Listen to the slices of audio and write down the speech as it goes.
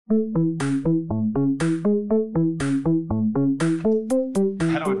Hello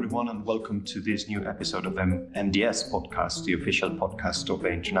everyone and welcome to this new episode of MDS podcast, the official podcast of the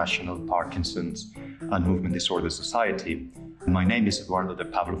International Parkinson's and Movement Disorder Society. My name is Eduardo de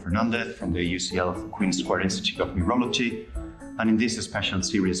Pablo Fernandez from the UCL Queen Square Institute of Neurology, and in this special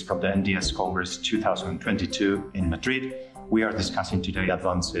series from the MDS Congress 2022 in Madrid, we are discussing today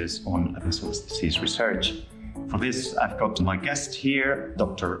advances on Alzheimer's disease research. For this, I've got my guest here,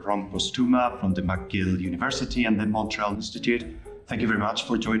 Dr. Ron Postuma from the McGill University and the Montreal Institute. Thank you very much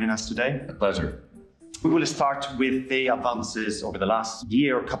for joining us today. A pleasure. We will start with the advances over the last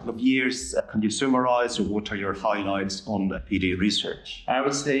year or couple of years. Can you summarize, or what are your highlights on the PD research? I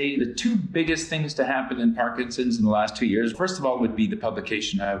would say the two biggest things to happen in Parkinson's in the last 2 years, first of all, would be the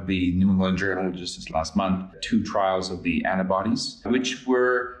publication of the New England Journal just this last month, 2 trials of the antibodies, which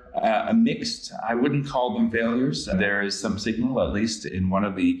were a mixed, I wouldn't call them failures. There is some signal, at least in one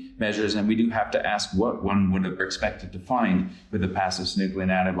of the measures, and we do have to ask what one would have expected to find with a passive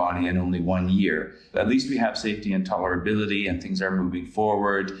synuclein antibody in only 1 year. At least we have safety and tolerability, and things are moving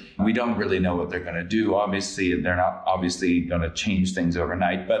forward. We don't really know what they're going to do. Obviously, they're not obviously going to change things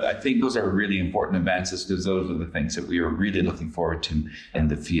overnight, but I think those are really important advances because those are the things that we are really looking forward to in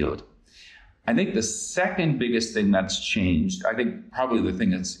the field. I think the second biggest thing that's changed, I think probably the thing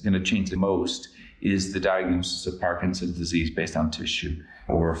that's going to change the most, is the diagnosis of Parkinson's disease based on tissue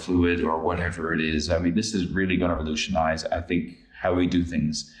or fluid or whatever it is. I mean, this is really going to revolutionize, I think, how we do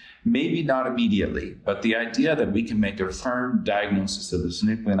things. Maybe not immediately, but the idea that we can make a firm diagnosis of the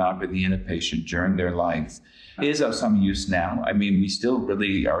synucleinopathy in a patient during their life is of some use now. I mean, we still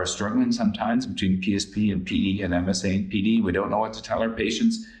really are struggling sometimes between PSP and PD and MSA and PD. We don't know what to tell our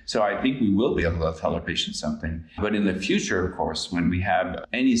patients. So I think we will be able to tell our patients something. But in the future, of course, when we have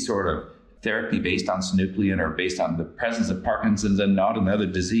any sort of therapy based on synuclein or based on the presence of Parkinson's and not another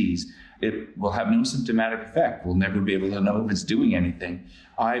disease, it will have no symptomatic effect. We'll never be able to know if it's doing anything.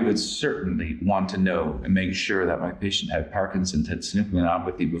 I would certainly want to know and make sure that my patient had Parkinson's, had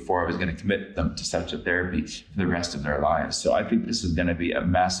synucleinopathy before I was going to commit them to such a therapy for the rest of their lives. So I think this is going to be a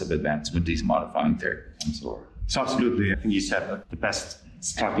massive advancement, disease-modifying therapy. So absolutely. I think you said that the best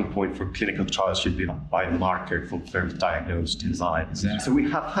starting point for clinical trials should be a biomarker confirmed diagnosed design. Exactly. So we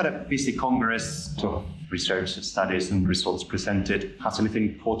have had a busy congress of research studies and results presented. Has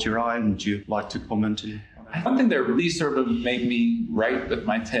anything caught your eye? Would you like to comment? One thing that really sort of made me write with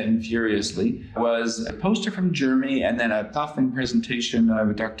my pen furiously was a poster from Germany and then a thoughtful presentation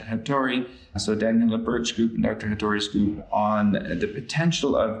with Dr. Hattori, so Daniel Birch group and Dr. Hattori's group, on the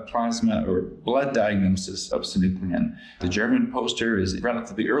potential of plasma or blood diagnosis of synuclein. The German poster is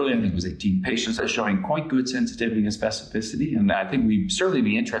relatively early, I think it was 18 patients, are showing quite good sensitivity and specificity, and I think we'd certainly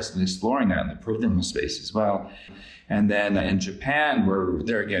be interested in exploring that in the prodromal space as well. And then in Japan, where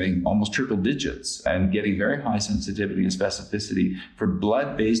they're getting almost triple digits and getting very high sensitivity and specificity for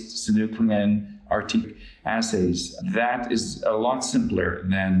blood-based synuclein RT assays, that is a lot simpler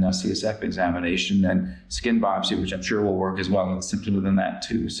than CSF examination and skin biopsy, which I'm sure will work as well, and simpler than that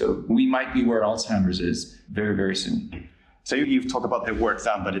too. So we might be where Alzheimer's is very, very soon. So you've talked about the work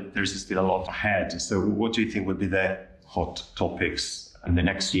done, but there's still a lot ahead. So what do you think would be the hot topics in the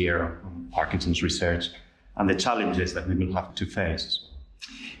next year on Parkinson's research and the challenges that we will have to face?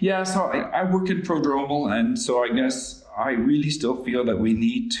 Yeah, so I work in prodromal, and so I guess I really still feel that we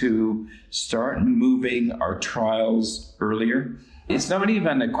need to start moving our trials earlier. It's not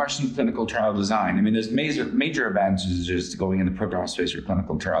even a question of clinical trial design. I mean, there's major advantages to going in the prodromal space for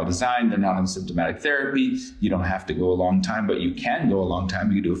clinical trial design. They're not in symptomatic therapy. You don't have to go a long time, but you can go a long time.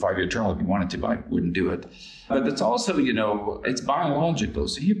 You can do a 5-year trial if you wanted to, but I wouldn't do it. But it's also, it's biological.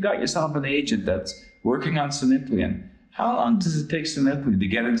 So you've got yourself an agent that's working on synuclein. How long does it take synuclein to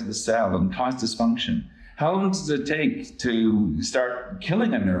get into the cell and cause dysfunction? How long does it take to start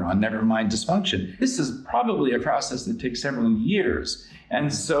killing a neuron, never mind dysfunction? This is probably a process that takes several years.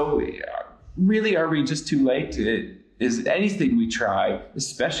 And so really, are we just too late? Is anything we try,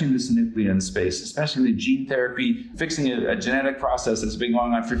 especially in the synuclein space, especially the gene therapy, fixing a genetic process that's been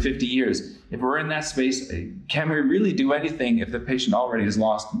going on for 50 years, if we're in that space, can we really do anything if the patient already has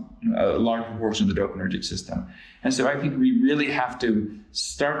lost a large proportion of the dopaminergic system? And so I think we really have to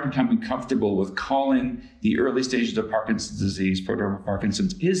start becoming comfortable with calling the early stages of Parkinson's disease, prodromal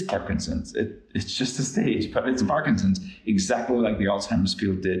Parkinson's, is Parkinson's. It's just a stage, but it's Parkinson's, exactly like the Alzheimer's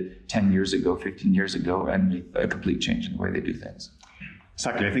field did 10 years ago, 15 years ago, and a complete change in the way they do things.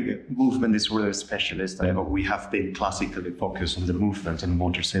 Exactly. I think movement disorder specialists, we have been classically focused on the movement and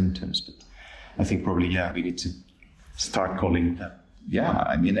motor symptoms, but I think probably, we need to start calling that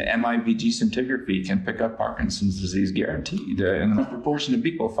Yeah, the MIBG scintigraphy can pick up Parkinson's disease guaranteed in a proportion of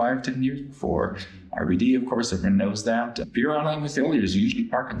people 5-10 years before. RBD, of course, everyone knows that. Pure hemophilia is usually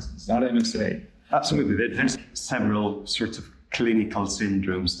Parkinson's, not MSA. Absolutely. There's several sorts of clinical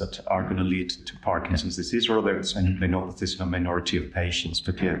syndromes that are going to lead to Parkinson's disease, or others, and I know that there's a minority of patients,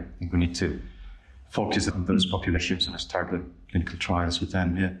 but I think we need to focus on those populations and start the clinical trials with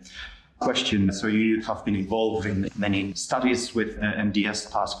them. Question. So you have been involved in many studies with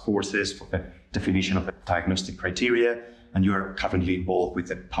MDS task forces for the definition of the diagnostic criteria, and you are currently involved with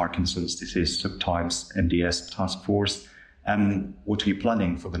the Parkinson's disease subtypes MDS task force. What are you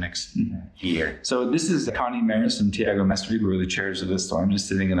planning for the next year? So this is Connie Maris and Tiago Mestre, who are the chairs of this, so I'm just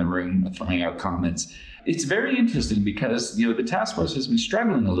sitting in the room throwing out comments. It's very interesting because, the task force has been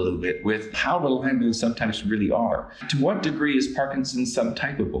struggling a little bit with how reliable the subtypes really are. To what degree is Parkinson's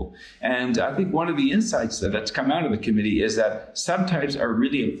subtypable? And I think one of the insights that's come out of the committee is that subtypes are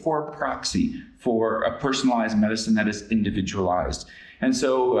really a poor proxy for a personalized medicine that is individualized. And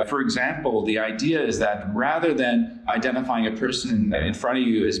so, for example, the idea is that rather than identifying a person in front of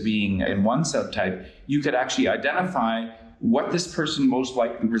you as being in one subtype, you could actually identify what this person most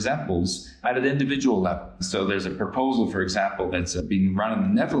likely resembles at an individual level. So there's a proposal, for example, that's being run in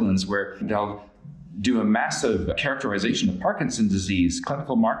the Netherlands where they'll do a massive characterization of Parkinson's disease,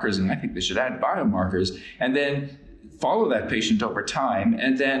 clinical markers, and I think they should add biomarkers, and then follow that patient over time.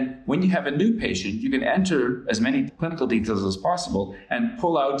 And then when you have a new patient, you can enter as many clinical details as possible and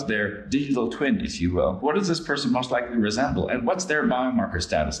pull out their digital twin, if you will. What does this person most likely resemble? And what's their biomarker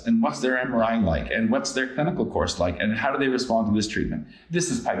status? And what's their MRI like? And what's their clinical course like? And how do they respond to this treatment?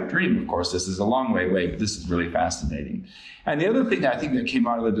 This is pipe dream, of course. This is a long way away, but this is really fascinating. And the other thing I think that came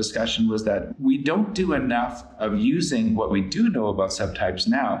out of the discussion was that we don't do enough of using what we do know about subtypes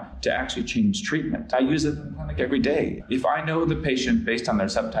now to actually change treatment. I use it in the clinic every day. If I know the patient based on their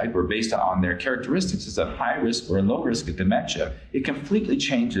subtype or based on their characteristics is at high risk or low risk of dementia, it completely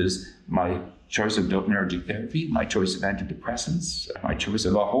changes my choice of dopaminergic therapy, my choice of antidepressants, my choice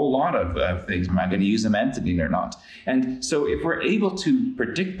of a whole lot of things. Am I going to use amantadine or not? And so if we're able to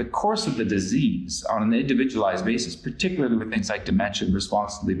predict the course of the disease on an individualized basis, particularly with things like dementia,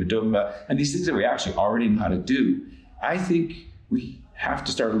 response to levodopa, and these things that we actually already know how to do, I think we have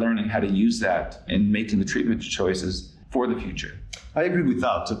to start learning how to use that in making the treatment choices for the future. I agree with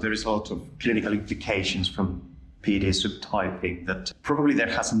that there is a lot of clinical implications from PD subtyping that probably there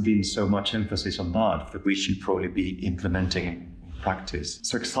hasn't been so much emphasis on that we should probably be implementing in practice.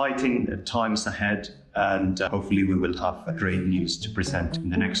 So exciting times ahead, and hopefully we will have great news to present in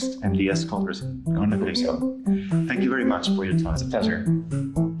the next MDS Congress. Thank you very much for your time. It's a pleasure.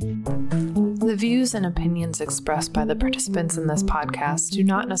 The views and opinions expressed by the participants in this podcast do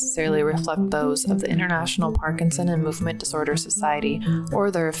not necessarily reflect those of the International Parkinson and Movement Disorder Society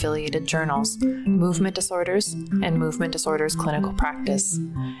or their affiliated journals, Movement Disorders and Movement Disorders Clinical Practice.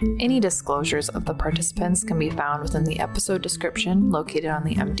 Any disclosures of the participants can be found within the episode description located on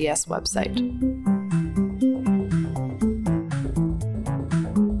the MDS website.